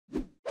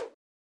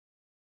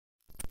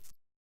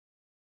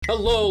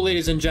Hello,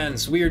 ladies and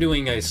gents. We are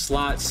doing a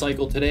slot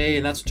cycle today,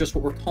 and that's just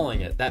what we're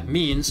calling it. That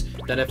means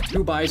that if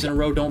 2 buys in a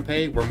row don't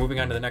pay, we're moving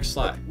on to the next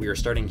slot. We are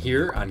starting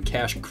here on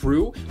Cash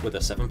Crew with a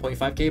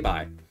 7.5k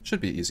buy. Should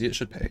be easy. It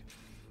should pay.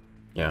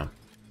 Yeah.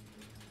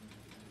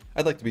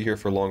 I'd like to be here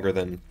for longer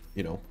than,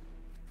 2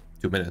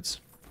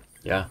 minutes.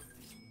 Yeah.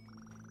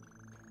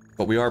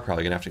 But we are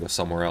probably going to have to go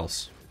somewhere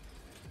else.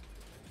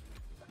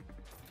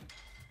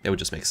 It would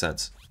just make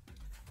sense.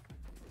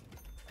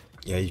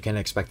 Yeah, you can't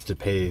expect it to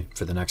pay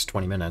for the next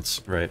 20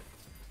 minutes. Right.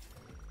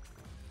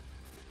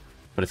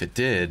 But if it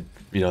did,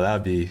 that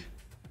would be...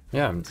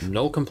 Yeah,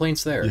 no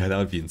complaints there. Yeah, that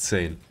would be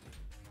insane.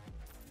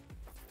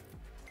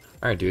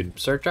 Alright, dude.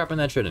 Start dropping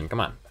that shit in.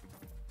 Come on.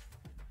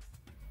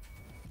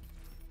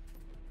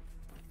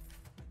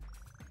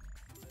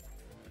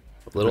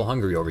 A little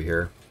hungry over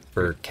here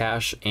for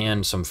cash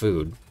and some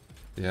food.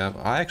 Yeah,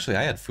 I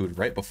had food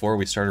right before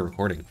we started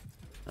recording.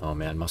 Oh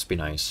man, must be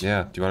nice.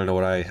 Yeah, do you want to know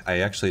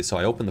what so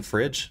I opened the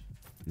fridge,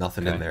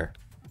 nothing in there.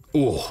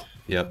 Ooh.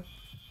 Yep.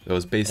 It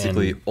was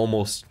basically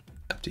almost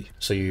empty.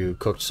 So you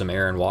cooked some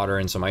air and water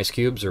and some ice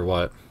cubes or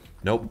what?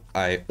 Nope,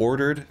 I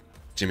ordered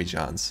Jimmy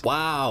John's.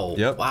 Wow.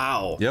 Yep.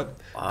 Wow. Yep.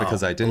 Wow.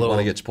 Because I didn't want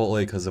to get Chipotle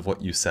because of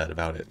what you said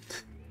about it.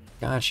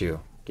 Got you.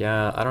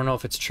 Yeah, I don't know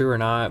if it's true or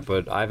not,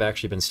 but I've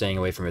actually been staying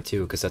away from it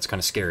too because that's kind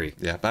of scary.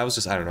 Yeah, but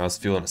I don't know, I was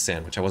feeling a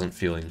sandwich. I wasn't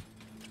feeling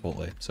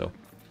Chipotle, so.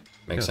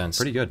 Makes sense.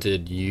 Pretty good.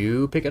 Did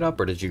you pick it up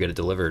or did you get it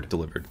delivered?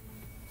 Delivered.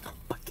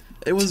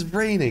 It was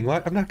raining.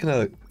 What? I'm not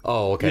gonna.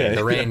 Oh, okay. Yeah,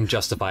 the rain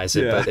justifies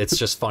it, Yeah. but it's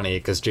just funny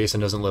because Jason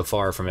doesn't live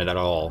far from it at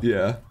all.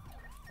 Yeah.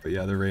 But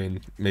yeah, the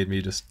rain made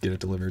me just get it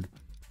delivered.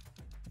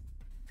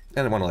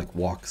 I didn't want to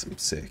walk 'cause I'm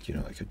sick,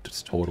 I could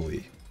just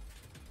totally.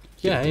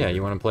 Yeah.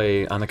 You want to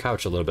play on the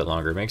couch a little bit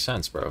longer. Makes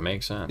sense, bro.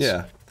 Makes sense.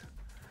 Yeah.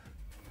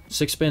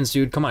 6 spins,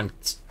 dude. Come on.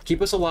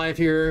 Keep us alive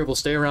here. We'll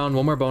stay around.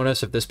 One more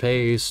bonus if this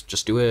pays.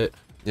 Just do it.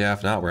 Yeah,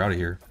 if not, we're out of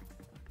here.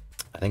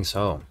 I think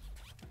so.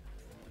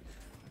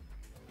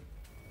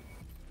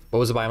 What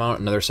was the buy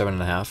amount? Another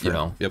 7.5 or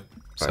no? Yep.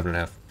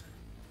 7.5.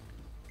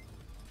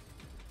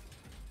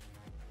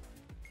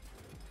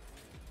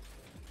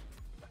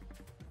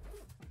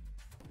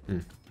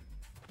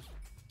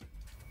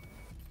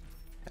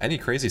 Any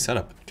crazy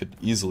setup could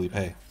easily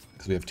pay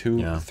because we have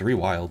 3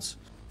 wilds.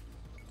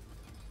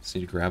 Just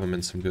need to grab them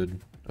in some good.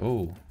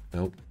 Oh,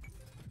 nope.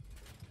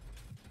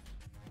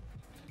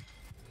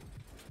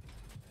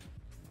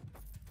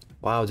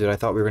 Wow, dude, I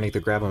thought we were gonna get to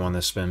grab him on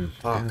this spin.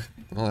 Fuck. Yeah.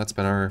 Well, that's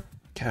been our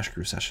cash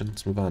crew session.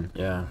 Let's move on.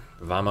 Yeah,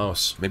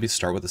 vamos. Maybe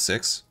start with a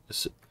 6.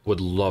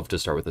 Would love to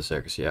start with the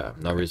 6, yeah.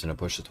 No reason to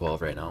push the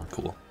 12 right now.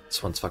 Cool.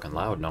 This one's fucking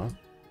loud, no?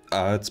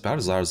 It's about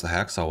as loud as the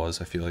hacksaw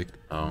was, I feel like.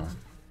 Oh.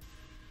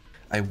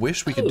 I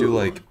wish we could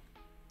do,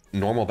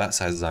 normal bet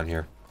sizes on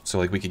here. So,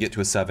 we could get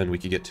to a 7, we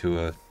could get to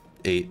a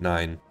 8,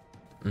 9.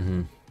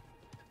 Mm-hmm.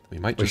 We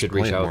might We just should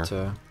play reach it out more.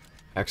 to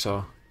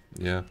Hacksaw.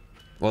 Yeah.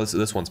 Well,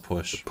 this one's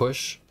push.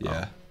 Push?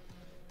 Yeah.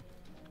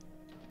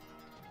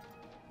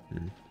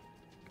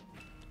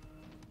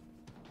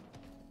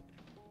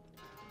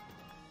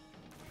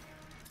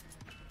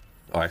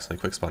 Oh, I accidentally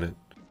quick spun it.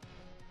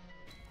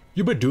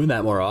 You've been doing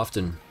that more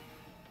often.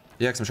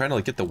 Yeah, because I'm trying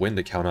to get the win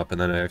to count up,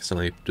 and then I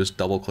accidentally just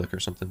double click or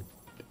something.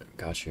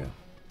 Got you.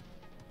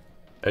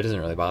 It doesn't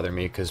really bother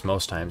me because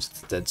most times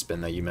it's dead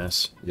spin that you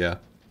miss. Yeah.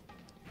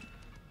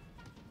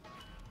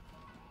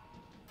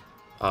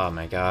 Oh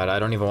my god, I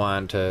don't even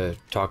want to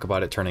talk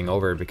about it turning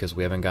over because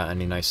we haven't got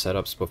any nice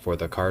setups before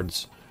the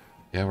cards.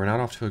 Yeah, we're not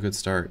off to a good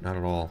start, not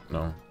at all.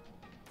 No.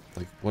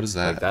 What is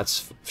that?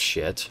 That's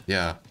shit.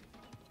 Yeah.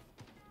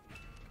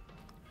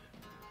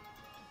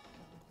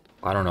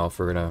 I don't know if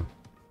we're gonna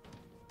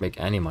make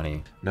any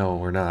money. No,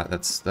 we're not.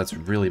 That's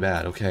really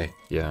bad. Okay.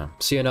 Yeah.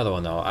 See another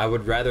one though. I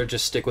would rather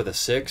just stick with a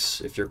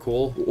 6 if you're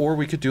cool. Or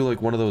we could do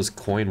one of those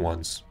coin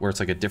ones where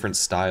it's a different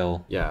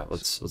style. Yeah,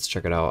 let's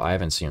check it out. I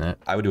haven't seen it.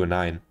 I would do a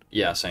 9.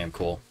 Yeah, same.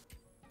 Cool.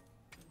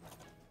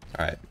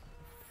 All right.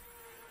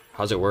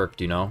 How's it work?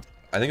 Do you know?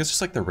 I think it's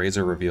just the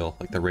razor reveal,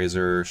 the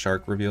razor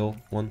shark reveal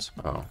ones.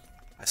 Oh.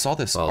 I saw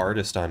this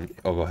artist on.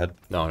 Oh, go ahead.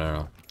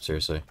 No.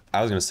 Seriously.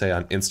 I was gonna say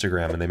on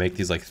Instagram, and they make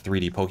these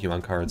 3D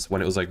Pokemon cards.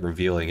 When it was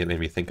revealing, it made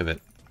me think of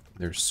it.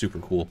 They're super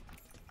cool.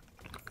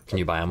 Can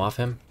you buy them off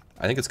him?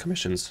 I think it's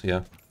commissions.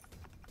 Yeah.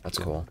 That's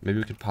Yeah. cool. Maybe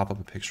we could pop up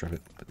a picture of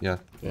it. But yeah.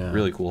 Yeah.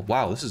 Really cool.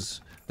 Wow, this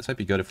might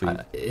be good if we.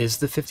 Is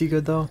the 50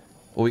 good though?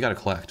 Well, we gotta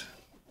collect.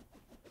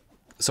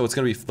 So it's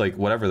gonna be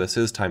whatever this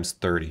is times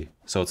 30.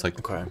 So it's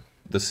Okay.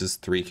 this is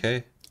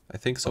 3K, I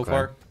think so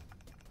far.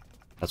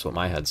 That's what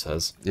my head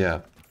says.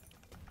 Yeah.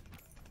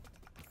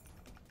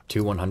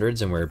 2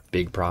 100s and we're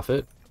big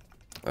profit.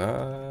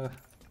 Yeah.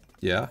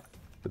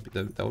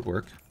 That would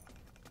work.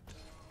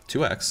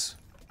 2x.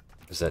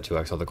 Is that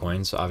 2x all the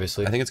coins?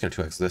 Obviously. I think it's gonna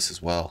 2x this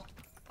as well.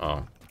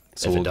 Oh.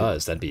 So if we'll it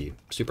does, that'd be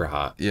super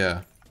hot.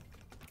 Yeah.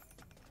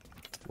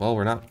 Well,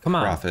 we're not Come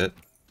on. profit.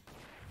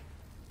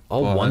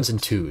 All Well, 1s and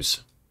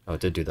 2s. Oh, it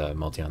did do the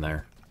multi on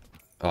there.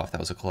 Oh, if that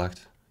was a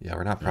collect. Yeah,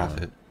 we're not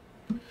profit.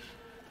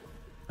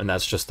 And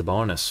that's just the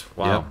bonus.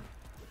 Wow. Yep.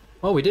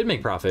 Oh, we did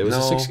make profit. It was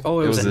a 6.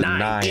 Oh, it was a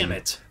 9. Damn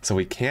it. So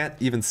we can't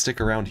even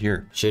stick around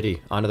here. Shitty.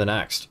 On to the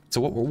next.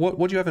 So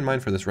what do you have in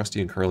mind for this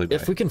Rusty and Curly buy?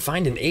 If we can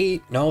find an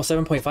 8. No,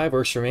 7.5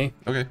 works for me.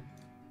 Okay.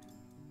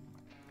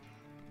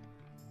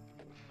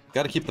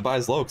 Got to keep the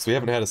buys low because we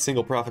haven't had a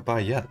single profit buy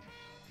yet.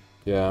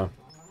 Yeah.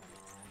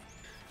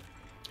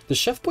 Does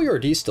Chef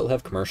Boyardee still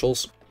have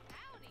commercials?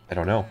 I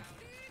don't know.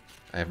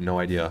 I have no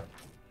idea.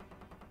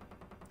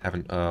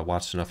 Haven't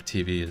watched enough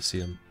TV to see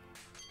them.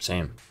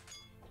 Same.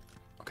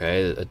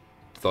 Okay, a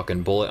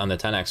fucking bullet on the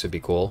 10x would be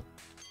cool.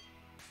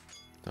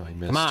 Oh, he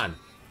missed. Come on.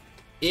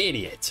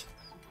 Idiot.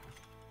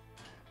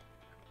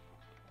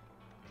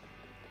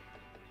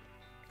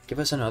 Give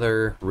us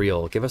another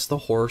reel. Give us the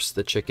horse,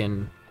 the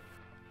chicken.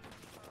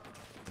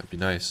 That'd be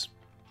nice.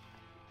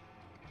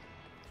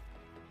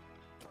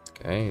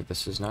 Okay,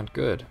 this is not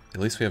good.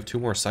 At least we have 2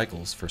 more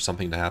cycles for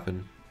something to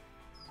happen.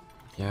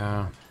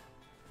 Yeah.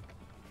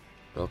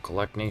 Bill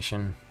Collect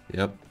Nation.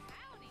 Yep.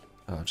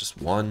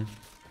 Just 1.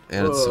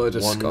 And Oh, it's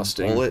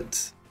disgusting. 1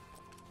 bullet.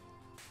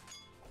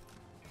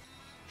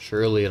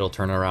 Surely it'll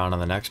turn around on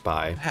the next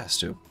buy. It has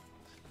to.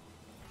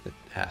 It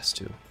has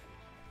to.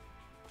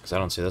 Because I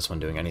don't see this one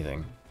doing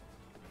anything.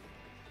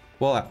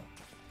 Well,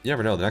 you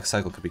never know. The next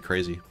cycle could be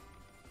crazy.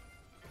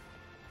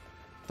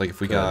 Like if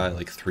we got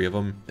like 3 of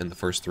them in the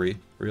first 3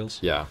 reels.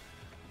 Yeah.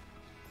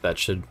 That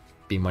should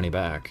be money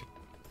back.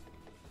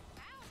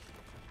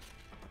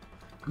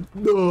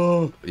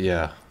 No.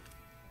 Yeah.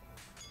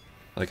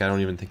 Like I don't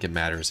even think it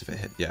matters if it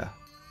hit. Yeah.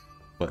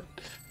 But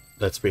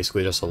that's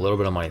basically just a little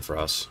bit of money for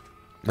us.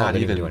 not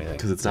even do anything.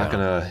 because it's not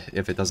gonna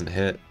if it doesn't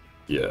hit.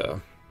 Yeah.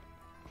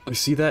 I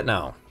see that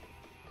now.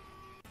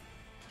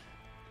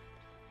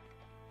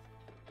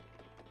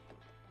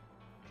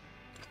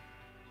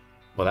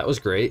 Well, that was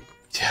great.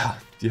 Yeah.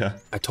 Yeah.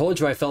 I told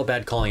you I felt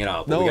bad calling it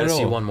out. But we gotta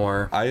see one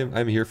more.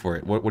 I'm here for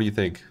it. What do you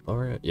think?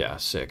 Lower it? Yeah,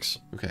 6.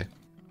 Okay.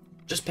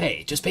 Just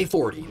pay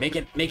 40. Make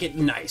it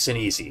nice and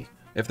easy.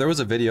 If there was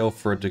a video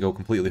for it to go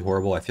completely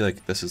horrible, I feel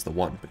like this is the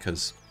one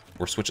because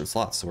we're switching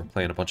slots, so we're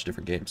playing a bunch of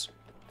different games.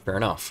 Fair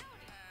enough.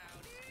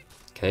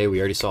 Okay, we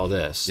already saw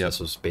this. Yep. This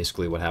was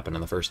basically what happened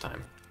in the first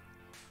time.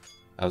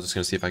 I was just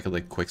gonna see if I could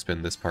like quick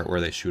spin this part where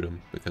they shoot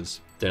him because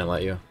Didn't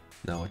let you?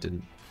 no, it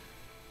didn't.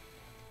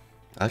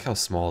 I like how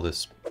small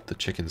the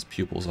chicken's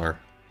pupils are.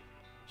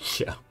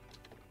 Yeah.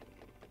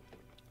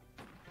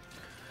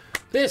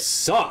 This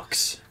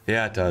sucks.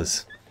 Yeah, it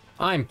does.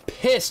 I'm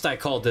pissed I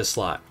called this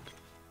slot.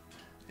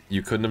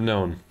 You couldn't have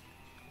known.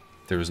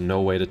 There was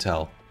no way to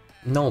tell.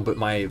 No, but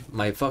my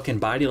fucking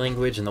body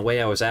language and the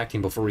way I was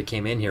acting before we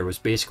came in here was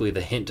basically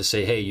the hint to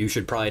say, hey, you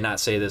should probably not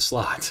say this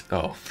slot.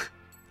 Oh.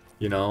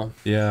 You know?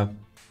 Yeah.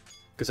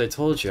 Because I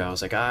told you, I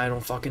was like, I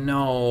don't fucking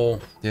know.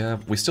 Yeah,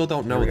 we still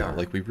don't know Here we though. are.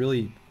 Like, we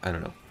really, I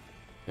don't know.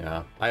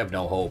 Yeah, I have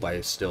no hope.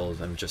 I'm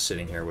just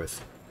sitting here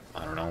with,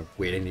 I don't know,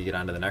 waiting to get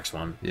on to the next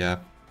one. Yeah.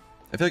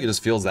 I feel like it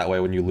just feels that way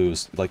when you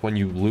lose. Like, when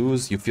you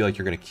lose, you feel like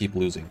you're going to keep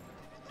losing.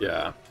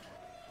 Yeah.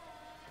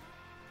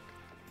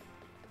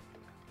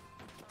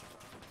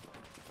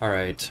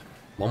 Alright.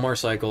 One more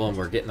cycle and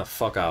we're getting the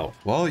fuck out.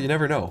 Well, you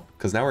never know,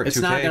 because now we're at It's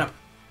 2K.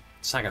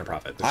 It's not gonna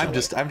profit. There's no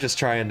way. I'm just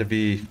trying to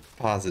be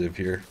positive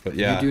here, but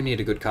yeah. You do need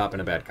a good cop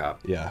and a bad cop.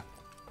 Yeah.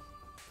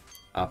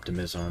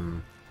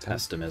 Optimism,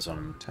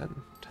 pessimism.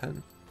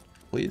 10,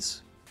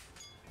 please.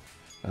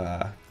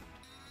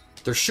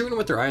 They're shooting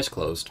with their eyes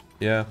closed.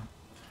 Yeah.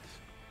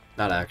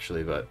 Not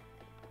actually, but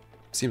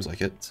Seems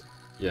like it.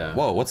 yeah.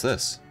 Whoa, what's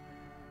this?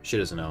 She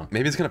doesn't know.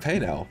 Maybe it's gonna pay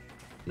now.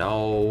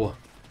 No.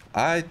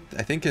 I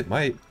think it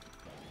might.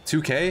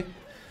 2K?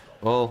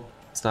 Well,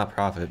 it's not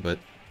profit, but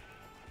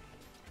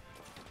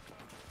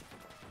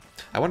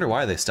I wonder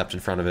why they stepped in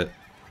front of it.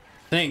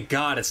 Thank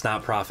God it's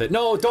not profit.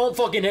 No, don't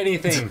fucking hit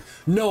anything.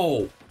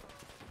 No.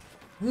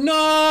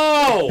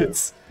 No.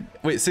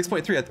 Wait,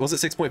 6.3. Was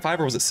it 6.5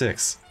 or was it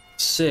 6?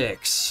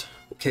 6.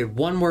 Okay,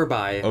 one more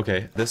buy.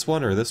 Okay, this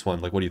one or this one?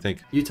 Like, what do you think?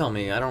 You tell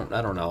me. I don't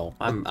know.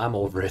 I'm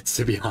over it,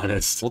 to be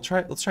honest. Let's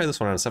try this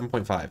one on a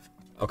 7.5.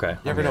 Okay. You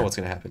never know what's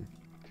gonna happen.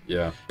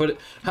 Yeah. But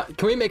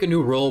can we make a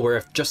new rule where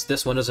if just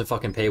this one doesn't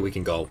fucking pay, we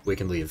can go. We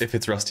can leave. If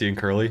it's Rusty and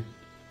Curly.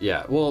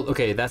 Yeah. Well,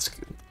 okay, that's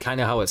kind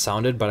of how it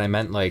sounded, but I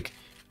meant like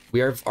we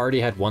have already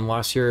had one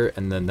loss here,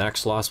 and the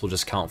next loss will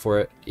just count for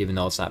it, even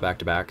though it's not back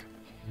to back.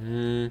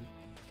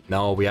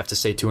 No, we have to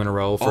stay 2 in a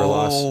row for a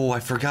loss. Oh, I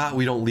forgot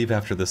we don't leave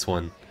after this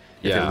one.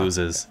 If Yeah. it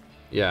loses.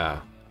 Yeah.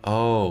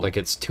 Oh. Like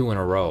it's 2 in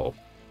a row.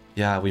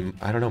 Yeah,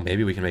 I don't know,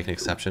 maybe we can make an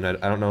exception. I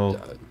don't know.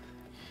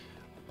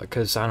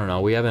 Because, I don't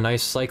know, we have a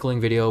nice cycling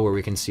video where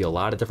we can see a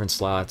lot of different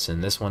slots,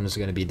 and this one is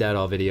going to be dead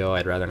all video.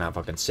 I'd rather not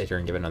fucking sit here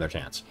and give it another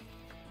chance.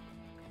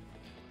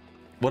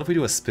 What if we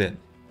do a spin?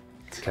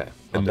 Okay.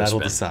 And that'll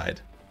decide.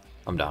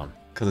 I'm down.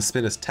 Because a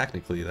spin is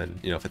technically then,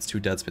 you know, if it's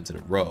 2 dead spins in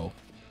a row.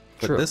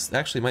 But True. this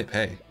actually might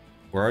pay.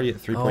 We're already at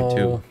 3.2.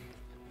 Oh.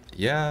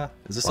 Yeah.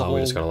 Is this a Wow, whole...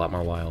 we just got a lot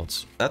more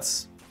wilds.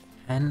 That's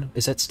 10?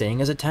 Is that staying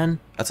as a 10?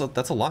 that's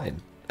a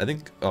line. I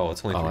think... Oh,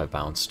 it's only Oh, 3. it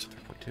bounced.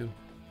 3.2.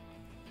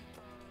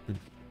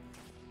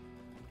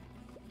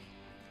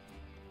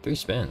 3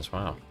 spins,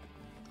 wow.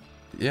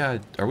 Yeah,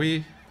 are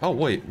we... Oh,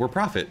 wait, we're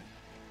profit.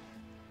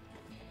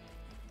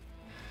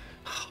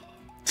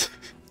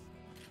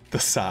 The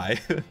sigh.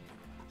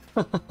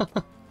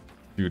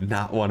 Do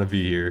not want to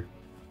be here.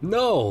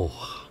 No.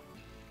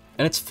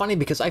 And it's funny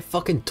because I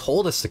fucking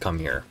told us to come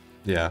here.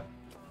 Yeah.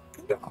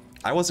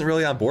 I wasn't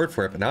really on board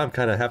for it, but now I'm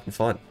kind of having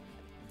fun.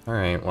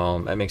 Alright, well,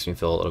 that makes me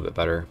feel a little bit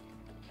better.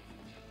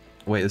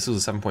 Wait, this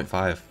was a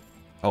 7.5.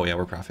 Oh yeah,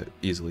 we're profit.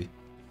 Easily.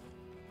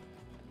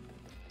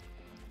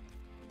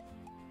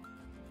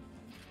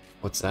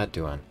 What's that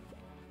doing?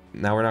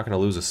 Now we're not going to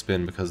lose a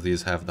spin because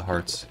these have the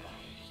hearts.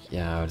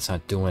 Yeah, but it's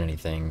not doing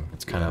anything.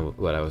 It's kind of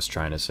what I was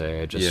trying to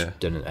say. I just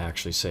didn't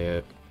actually say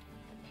it.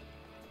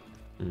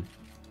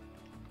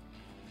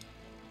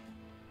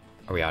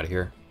 Are we out of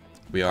here?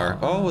 We are.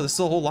 Oh, this is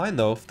a whole line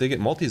though. If they get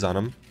multis on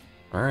them.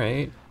 All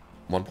right.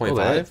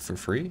 1.5 for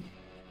free?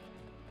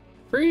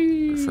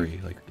 Free. For free,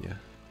 like, yeah.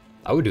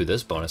 I would do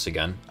this bonus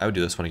again. I would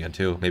do this one again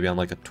too. Maybe on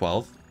like a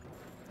 12.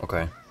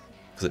 Okay.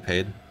 Because it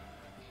paid?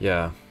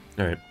 Yeah.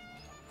 All right.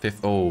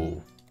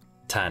 Oh.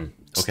 10. Okay.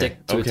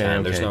 Stick to a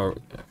 10. There's no...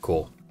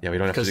 Cool. Yeah, we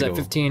don't have to go... Because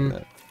that 15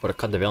 would have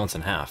cut the balance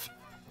in half.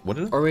 What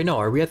did it? Or wait, no.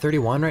 Are we at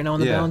 31 right now on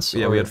the balance?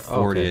 Yeah, we had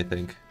 40, I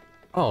think.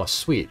 Oh,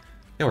 sweet.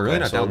 Yeah, we're really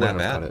not down that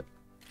bad.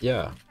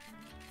 Yeah.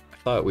 I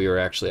thought we were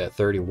actually at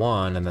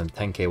 31, and then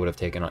 10k would have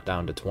taken it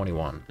down to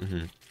 21.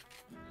 Mm-hmm.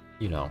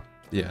 You know.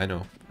 Yeah, I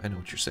know. I know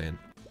what you're saying.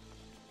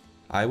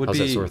 I would How's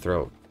that sore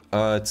throat?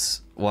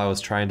 It's... Well, I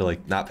was trying to,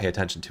 like, not pay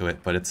attention to it,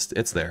 but it's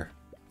there.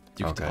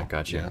 You can tell.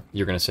 Gotcha. Yeah.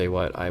 You're gonna say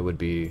what? I would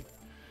be...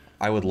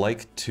 I would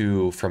like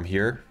to, from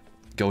here,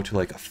 go to,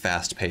 like, a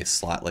fast-paced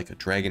slot, like a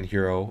Dragon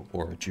Hero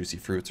or a Juicy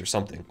Fruits or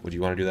something. Would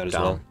you want to do that as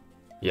well?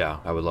 Yeah,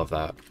 I would love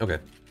that. Okay.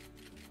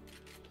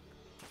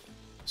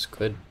 This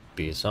could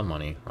be some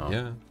money. Oh.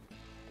 Yeah.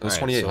 It was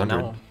 2,800.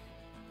 So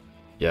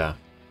yeah.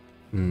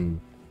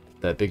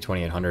 That big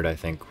 2,800, I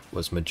think,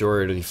 was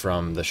majority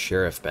from the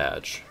Sheriff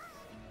badge.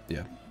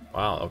 Yeah.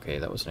 Wow, okay,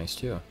 that was nice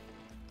too.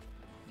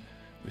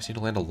 We just need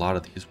to land a lot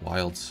of these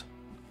wilds.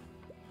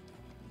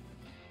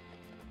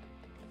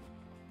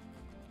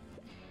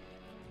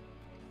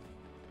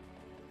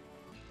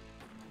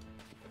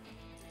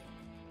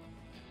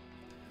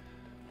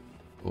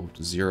 Oh,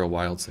 0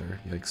 wilds there.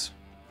 Yikes.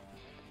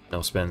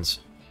 No spins.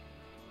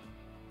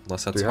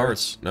 Unless that's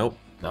hearts. Nope.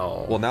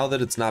 No. Well, now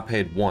that it's not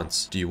paid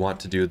once, do you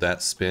want to do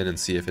that spin and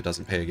see if it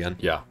doesn't pay again?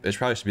 Yeah. It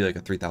probably should be like a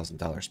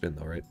 $3,000 spin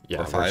though, right? Yeah,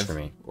 or 5 works for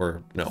me.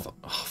 Or no.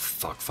 Oh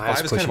fuck,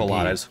 5 is kind of a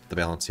lot. I just the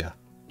balance, yeah.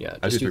 Yeah,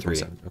 I just do do 3.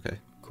 3.7. Okay.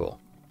 Cool.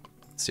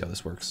 Let's see how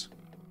this works.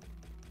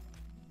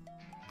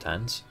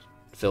 10s?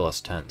 Fill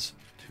us 10s.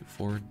 2,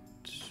 4.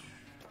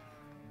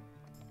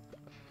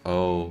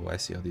 Oh, I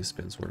see how these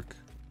spins work.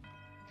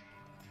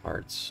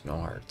 Hearts, no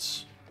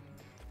hearts.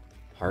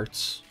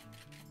 Hearts?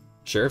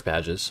 Sheriff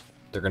badges.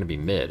 They're gonna be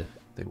mid.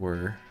 They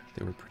were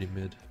pretty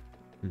mid.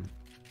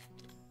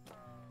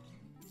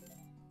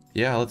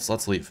 Yeah,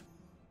 let's leave.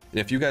 And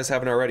if you guys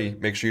haven't already,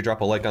 make sure you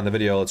drop a like on the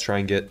video. Let's try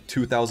and get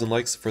 2,000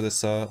 likes for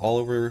this all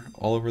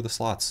over the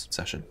slots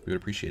session. We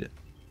would appreciate it.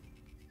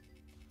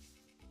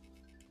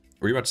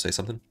 Were you about to say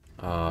something?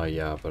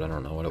 Yeah, but I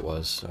don't know what it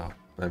was. Oh,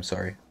 I'm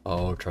sorry.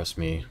 Oh, trust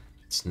me,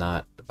 it's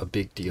not a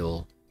big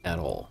deal at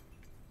all.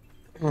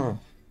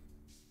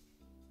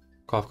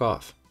 Cough,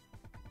 cough.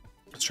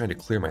 I was trying to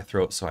clear my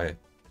throat so I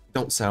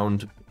don't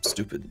sound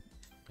stupid.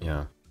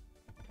 Yeah.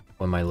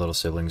 When my little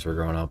siblings were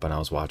growing up and I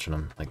was watching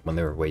them, like when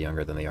they were way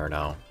younger than they are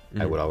now,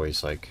 I would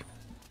always like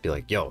be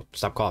like, yo,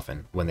 stop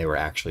coughing when they were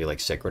actually like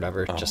sick or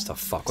whatever, just to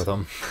fuck with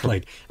them.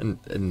 Like, and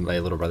my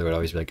little brother would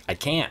always be like, I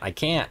can't.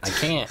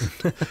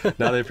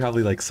 Now they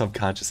probably like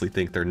subconsciously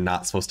think they're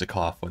not supposed to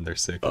cough when they're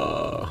sick.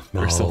 No,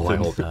 I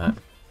hope not.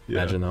 Yeah.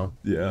 Imagine though.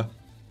 Yeah.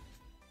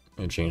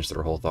 It changed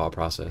their whole thought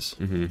process.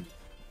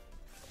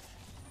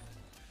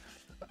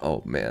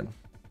 Oh man.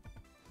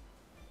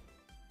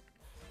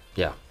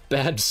 Yeah.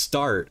 Bad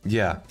start.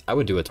 Yeah. I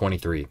would do a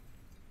 23.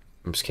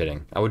 I'm just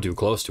kidding. I would do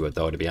close to it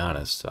though, to be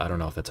honest. I don't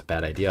know if that's a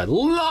bad idea.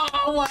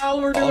 Wow,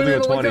 we're doing I'll do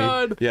it. a 20. Oh my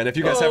God. Yeah, and if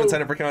you guys haven't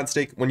signed up for Count on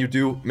Stake, when you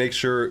do, make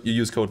sure you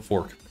use code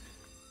FORK.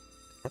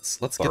 Let's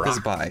get this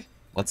buy.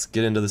 Let's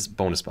get into this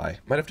bonus buy.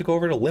 Might have to go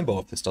over to Limbo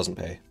if this doesn't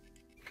pay.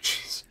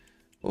 Jeez.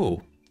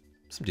 Oh,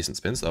 some decent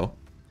spins though.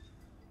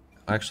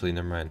 Actually,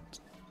 never mind.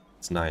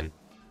 It's 9.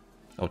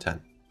 Oh,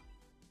 10.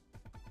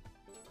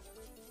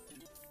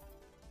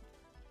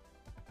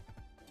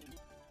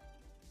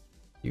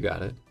 You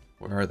got it.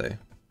 Where are they?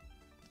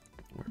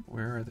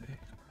 Where are they?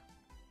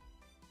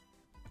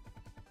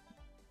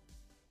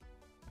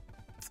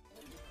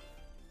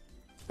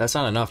 That's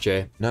not enough,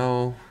 Jay.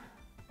 No,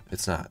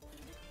 it's not.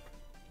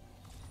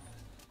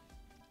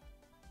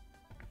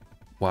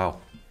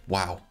 Wow.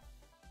 Wow.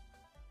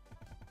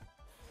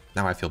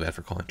 Now I feel bad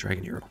for calling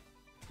Dragon Hero.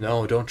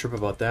 No, don't trip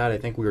about that. I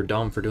think we were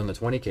dumb for doing the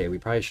 20k. We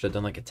probably should have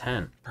done like a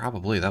 10.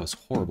 Probably. That was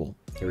horrible.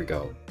 Here we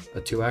go.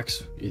 A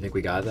 2x? You think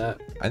we got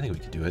that? I think we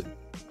could do it.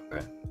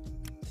 Okay.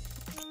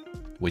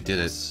 We did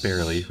it.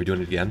 Barely. We're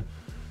doing it again?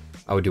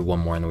 I would do one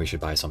more and then we should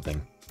buy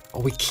something. Oh,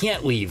 we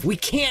can't leave. We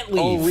can't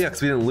leave. Oh, yeah,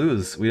 because we didn't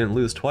lose. We didn't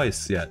lose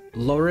twice yet.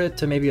 Lower it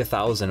to maybe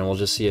 1,000 and we'll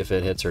just see if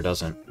it hits or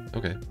doesn't.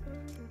 Okay.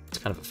 It's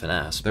kind of a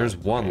finesse. There's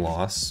one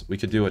loss. We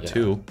could do a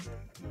 2.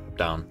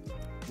 Down.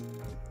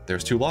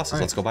 there's 2 losses. All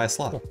Let's right. go buy a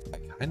slot. Cool. I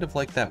kind of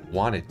like that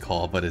wanted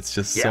call, but it's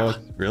just Yeah. so...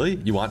 Really?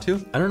 You want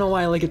to? I don't know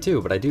why I like it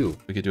too, but I do.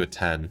 We could do a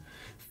 10.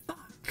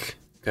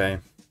 Okay.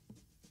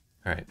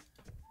 All right.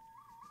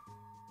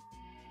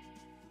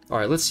 All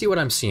right, let's see what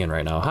I'm seeing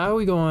right now. How are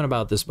we going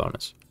about this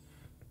bonus?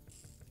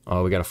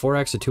 Oh, we got a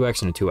 4x, a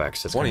 2x, and a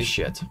 2x. That's 20. kind of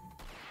shit.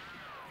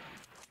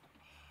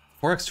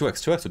 4x,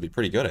 2x, 2x would be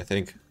pretty good, I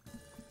think.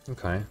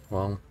 Okay,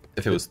 well,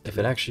 If it was... if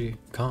it actually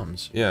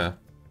comes. Yeah.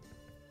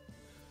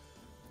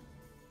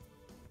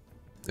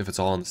 If it's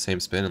all on the same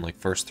spin in like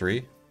first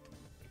 3.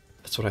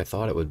 That's what I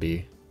thought it would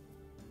be.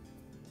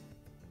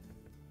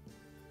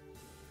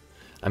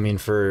 I mean,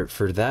 for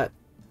that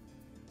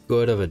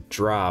good of a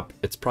drop,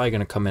 it's probably going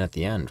to come in at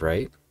the end,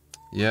 right?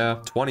 Yeah,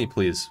 20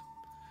 please.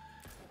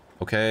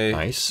 Okay.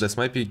 Nice. This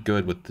might be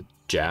good with the...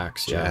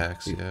 Jacks, yeah.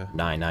 Jacks, yeah.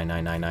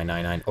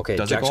 9. Okay,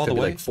 Does it Jacks go all could the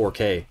be way? like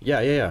 4K.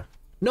 Yeah.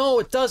 No,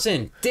 it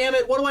doesn't. Damn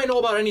it. What do I know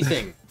about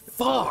anything?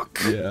 Fuck.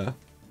 Yeah.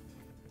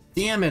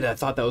 Damn it. I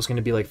thought that was going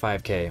to be like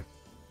 5K.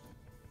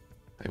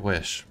 I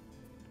wish.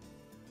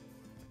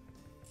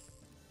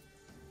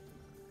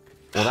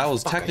 Well, that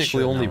was Fuck, I technically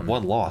should've only known.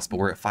 1 loss, but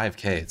we're at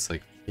 5K. It's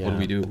like, Yeah. what do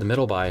we do? The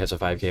middle buy has a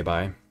 5K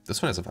buy.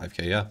 This one has a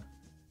 5K, yeah.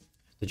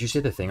 Did you say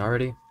the thing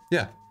already?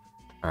 Yeah.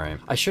 All right.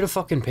 I should have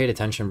fucking paid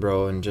attention,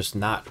 bro, and just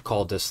not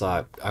called this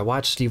slot. I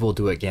watched Steve will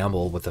do it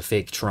gamble with a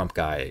fake Trump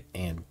guy,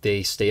 and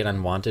they stayed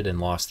unwanted and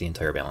lost the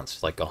entire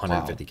balance, like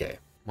 150K.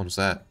 When was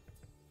that?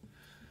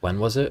 When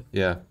was it?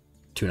 Yeah.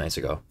 2 nights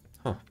ago.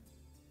 Huh.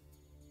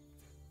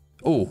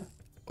 Oh.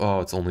 Oh,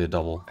 it's only a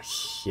double.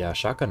 Yeah,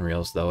 shotgun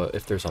reels, though,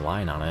 if there's a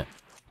line on it.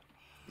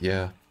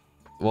 Yeah.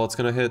 Well, it's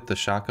going to hit the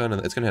shotgun,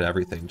 and it's going to hit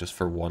everything just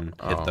for 1 hit,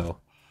 Oh. though.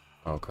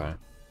 Okay.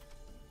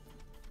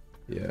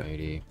 Yeah.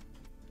 80.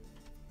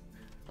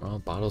 Well,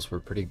 bottles were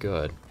pretty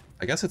good.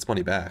 I guess it's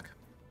money back.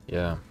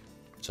 Yeah.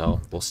 So,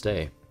 we'll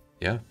stay.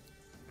 Yeah.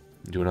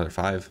 Do another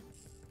 5.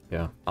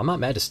 Yeah. I'm not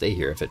mad to stay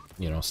here if it,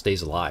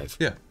 stays alive.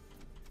 Yeah.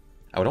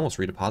 I would almost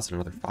redeposit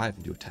another 5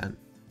 and do a 10.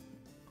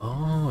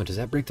 Oh, does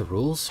that break the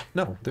rules?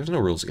 No, there's no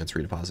rules against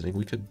redepositing.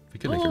 We could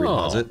make a Oh.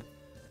 redeposit.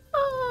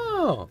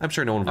 Oh. I'm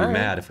sure no one would be All right.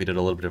 mad if we did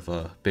a little bit of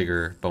a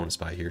bigger bonus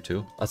buy here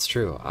too. That's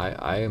true.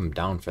 I am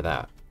down for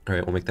that. All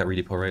right, we'll make that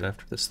redepo right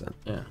after this then.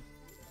 Yeah.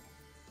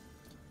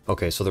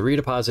 Okay, so the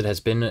redeposit has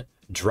been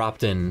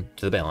dropped in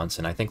to the balance,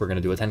 and I think we're going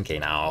to do a 10K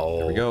now.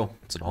 There we go.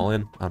 It's an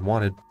all-in,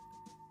 unwanted.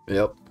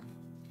 Yep.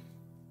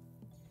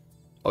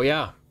 Oh,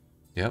 yeah.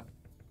 Yep.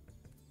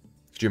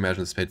 Could you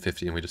imagine this paid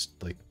 50 and we just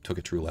like took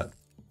it to roulette?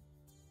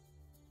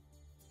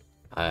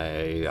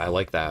 I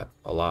like that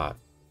a lot.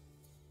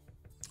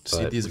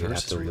 See But these we'd have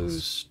versus to reels.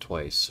 lose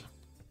twice.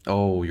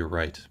 Oh, you're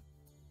right.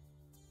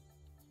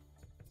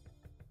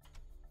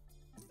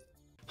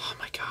 Oh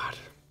my god.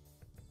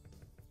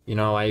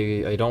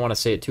 I don't want to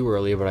say it too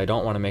early, but I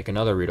don't want to make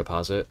another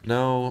redeposit.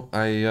 No,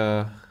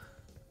 I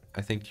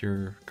think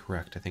you're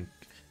correct. I think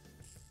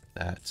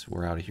that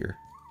we're out of here.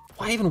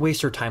 Why even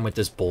waste our time with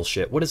this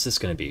bullshit? What is this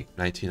going to be?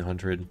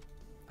 1900.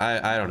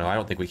 I don't know. I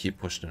don't think we keep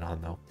pushing it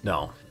on though.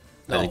 No.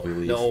 I think we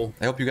leave. No.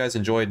 I hope you guys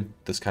enjoyed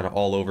this kind of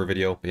all over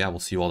video. But yeah, we'll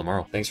see you all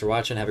tomorrow. Thanks for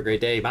watching. Have a great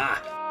day. Bye.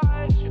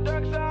 Bye.